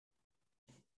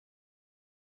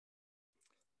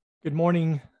Good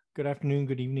morning, good afternoon,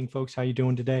 good evening, folks. How you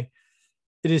doing today?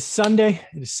 It is Sunday.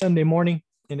 It is Sunday morning,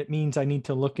 and it means I need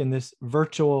to look in this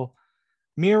virtual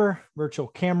mirror, virtual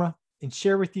camera, and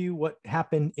share with you what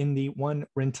happened in the one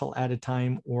rental at a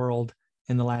time world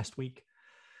in the last week.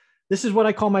 This is what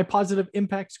I call my positive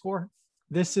impact score.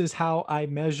 This is how I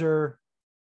measure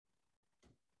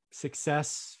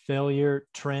success, failure,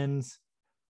 trends.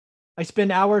 I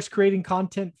spend hours creating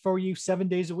content for you 7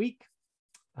 days a week.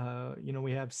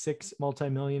 We have 6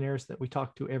 multimillionaires that we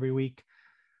talk to every week.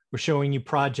 We're showing you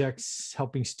projects,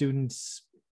 helping students,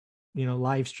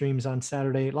 live streams on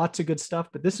Saturday, lots of good stuff.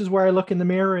 But this is where I look in the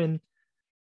mirror and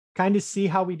kind of see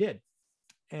how we did.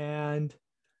 And,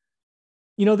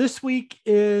 this week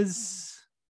is,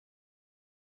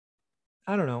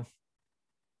 I don't know,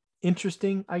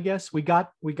 interesting, I guess. We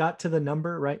got to the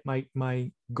number, right?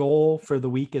 My goal for the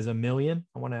week is 1 million.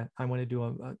 I want to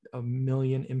do a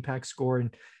million impact score,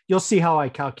 and you'll see how I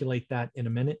calculate that in a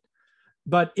minute.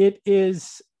 But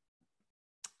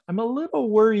I'm a little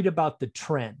worried about the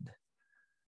trend,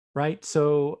 right?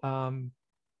 So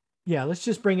let's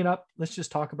just bring it up. Let's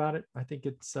just talk about it. I think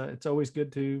it's always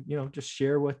good to just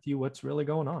share with you what's really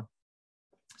going on.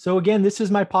 So again, this is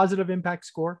my positive impact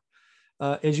score.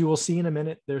 As you will see in a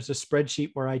minute, there's a spreadsheet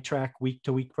where I track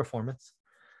week-to-week performance.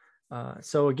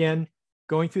 So again,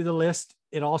 going through the list,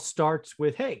 it all starts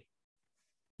with, hey,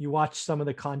 you watch some of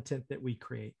the content that we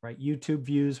create, right? YouTube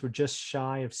views were just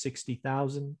shy of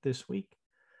 60,000 this week.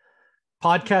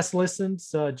 Podcast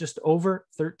listens, just over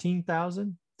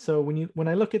 13,000. So when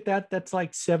I look at that, that's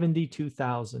like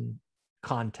 72,000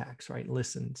 contacts, right?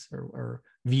 Listens or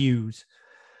views.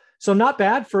 So not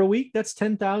bad for a week. That's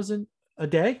 10,000 a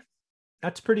day.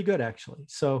 That's pretty good, actually.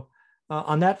 So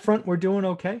on that front, we're doing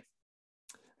okay.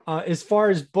 As far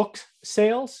as book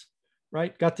sales,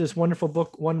 right? Got this wonderful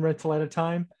book, One Rental at a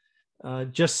Time.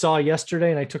 Just saw yesterday,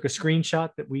 and I took a screenshot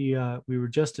that we were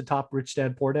just atop Rich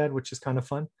Dad, Poor Dad, which is kind of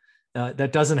fun.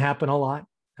 That doesn't happen a lot,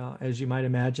 as you might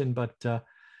imagine, but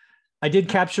I did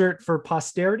capture it for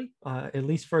posterity. At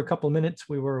least for a couple of minutes,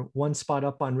 we were one spot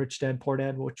up on Rich Dad, Poor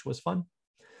Dad, which was fun.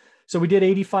 So we did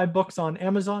 85 books on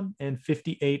Amazon and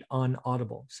 58 on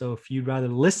Audible. So if you'd rather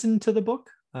listen to the book,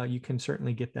 you can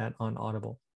certainly get that on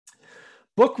Audible.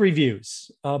 Book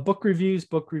reviews. We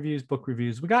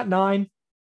got 9.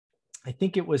 I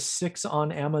think it was 6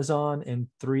 on Amazon and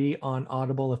 3 on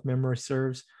Audible, if memory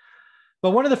serves.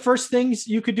 But one of the first things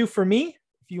you could do for me,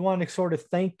 if you want to sort of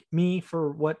thank me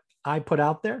for what I put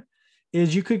out there,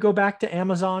 is you could go back to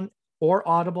Amazon or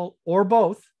Audible or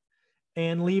both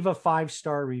and leave a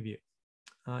 5-star review.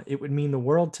 It would mean the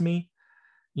world to me.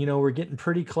 We're getting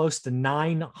pretty close to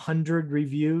 900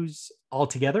 reviews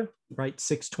altogether, right?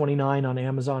 629 on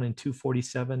Amazon and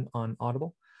 247 on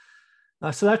Audible.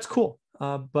 So that's cool.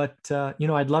 But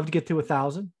I'd love to get to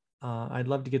 1,000. I'd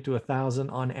love to get to 1,000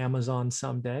 on Amazon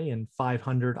someday and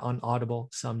 500 on Audible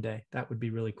someday. That would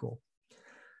be really cool.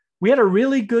 We had a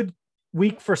really good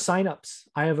week for signups.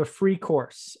 I have a free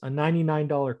course, a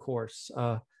 $99 course,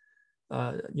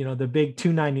 the big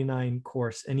 $299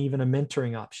 course, and even a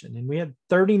mentoring option. And we had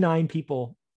 39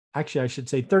 people, actually, I should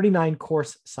say 39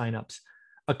 course signups.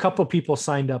 A couple people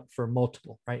signed up for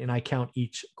multiple, right? And I count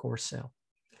each course sale.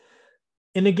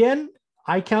 And again,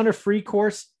 I count a free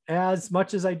course as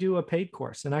much as I do a paid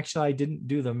course. And actually, I didn't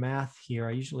do the math here.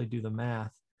 I usually do the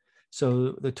math.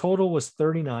 So the total was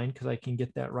 39 because I can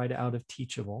get that right out of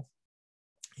Teachable.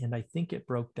 And I think it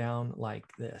broke down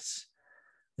like this.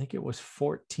 I think it was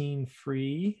 14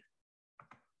 free,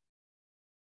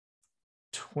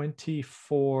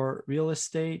 24 real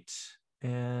estate,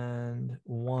 and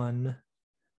 1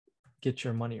 Get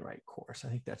Your Money Right course. I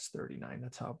think that's 39.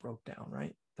 That's how it broke down,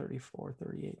 right? 34,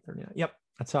 38, 39. Yep,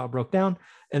 that's how it broke down.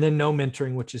 And then no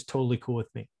mentoring, which is totally cool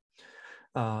with me.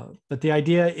 But the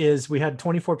idea is we had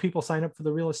 24 people sign up for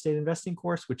the real estate investing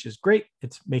course, which is great.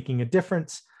 It's making a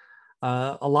difference.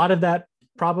 A lot of that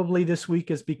probably this week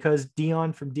is because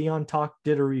Dion from Dion Talk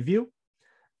did a review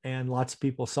and lots of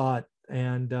people saw it.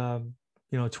 And,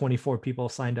 24 people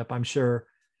signed up. I'm sure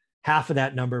half of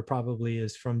that number probably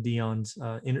is from Dion's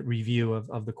review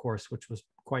of the course, which was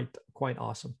quite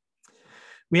awesome.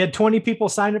 We had 20 people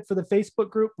sign up for the Facebook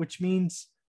group, which means,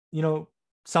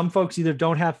 some folks either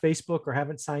don't have Facebook or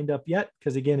haven't signed up yet.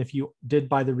 Because again, if you did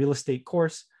buy the real estate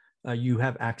course, you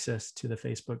have access to the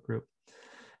Facebook group.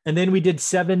 And then we did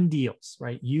 7 deals,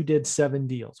 right? You did 7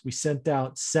 deals. We sent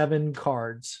out 7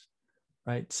 cards,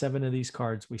 right? 7 of these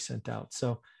cards we sent out.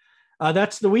 So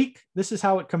that's the week. This is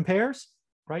how it compares,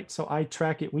 right? So I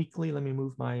track it weekly. Let me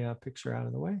move my picture out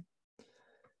of the way.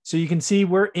 So you can see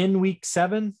we're in week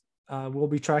 7. We'll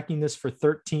be tracking this for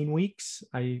 13 weeks.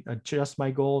 I adjust my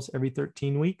goals every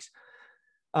 13 weeks.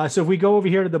 So if we go over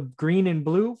here to the green and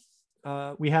blue,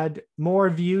 we had more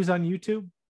views on YouTube,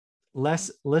 less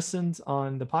listens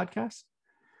on the podcast,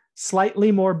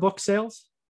 slightly more book sales,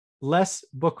 less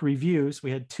book reviews.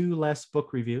 We had 2 less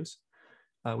book reviews.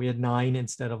 We had 9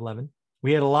 instead of 11.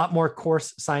 We had a lot more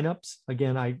course signups.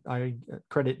 Again, I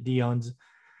credit Dion's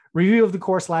review of the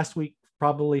course last week,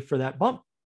 probably for that bump.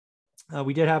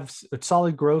 We did have a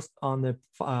solid growth on the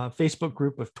Facebook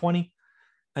group of 20.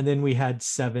 And then we had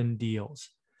 7 deals.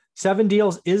 7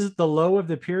 deals is the low of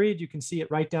the period. You can see it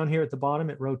right down here at the bottom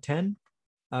at row 10.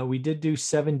 We did do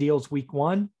 7 deals week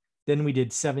 1. Then we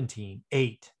did 17,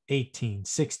 8, 18,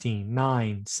 16,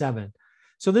 9, 7.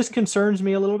 So this concerns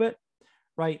me a little bit,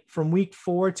 right? From week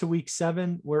 4 to week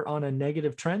 7, we're on a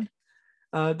negative trend.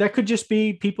 That could just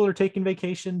be people are taking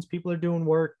vacations, people are doing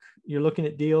work, you're looking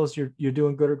at deals, you're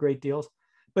doing good or great deals.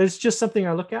 But it's just something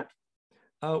I look at.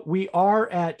 We are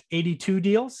at 82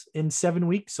 deals in 7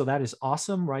 weeks. So that is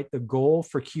awesome, right? The goal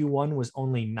for Q1 was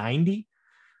only 90.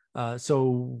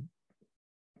 So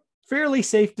fairly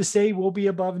safe to say we'll be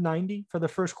above 90 for the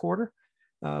first quarter.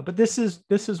 But this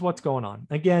is what's going on.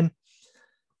 Again,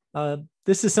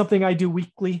 this is something I do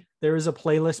weekly. There is a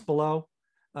playlist below.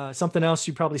 Something else,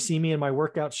 you probably see me in my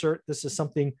workout shirt. This is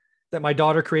something that my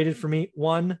daughter created for me.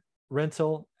 1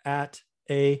 rental at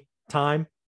a time.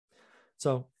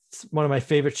 So it's one of my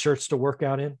favorite shirts to work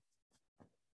out in.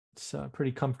 It's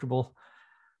pretty comfortable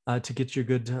to get your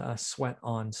good sweat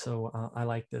on. So I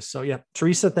like this. So yeah,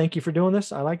 Teresa, thank you for doing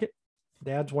this. I like it.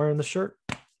 Dad's wearing the shirt.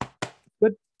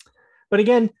 Good. But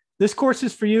again, this course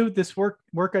is for you. This work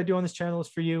I do on this channel is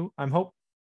for you. I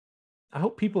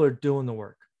hope people are doing the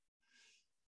work.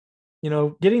 You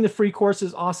know, getting the free course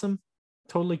is awesome.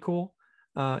 Totally cool.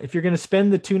 If you're going to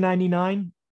spend the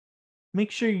 $299,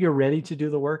 make sure you're ready to do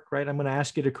the work, right? I'm going to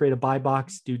ask you to create a buy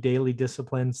box, do daily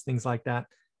disciplines, things like that,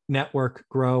 network,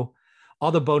 grow.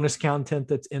 All the bonus content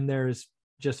that's in there is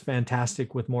just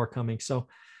fantastic with more coming. So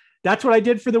that's what I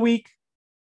did for the week.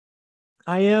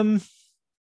 I am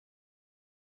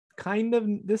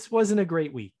this wasn't a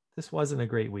great week.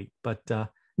 But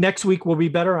next week will be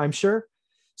better, I'm sure.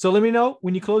 So let me know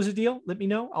when you close a deal. Let me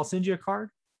know. I'll send you a card.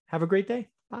 Have a great day.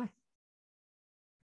 Bye.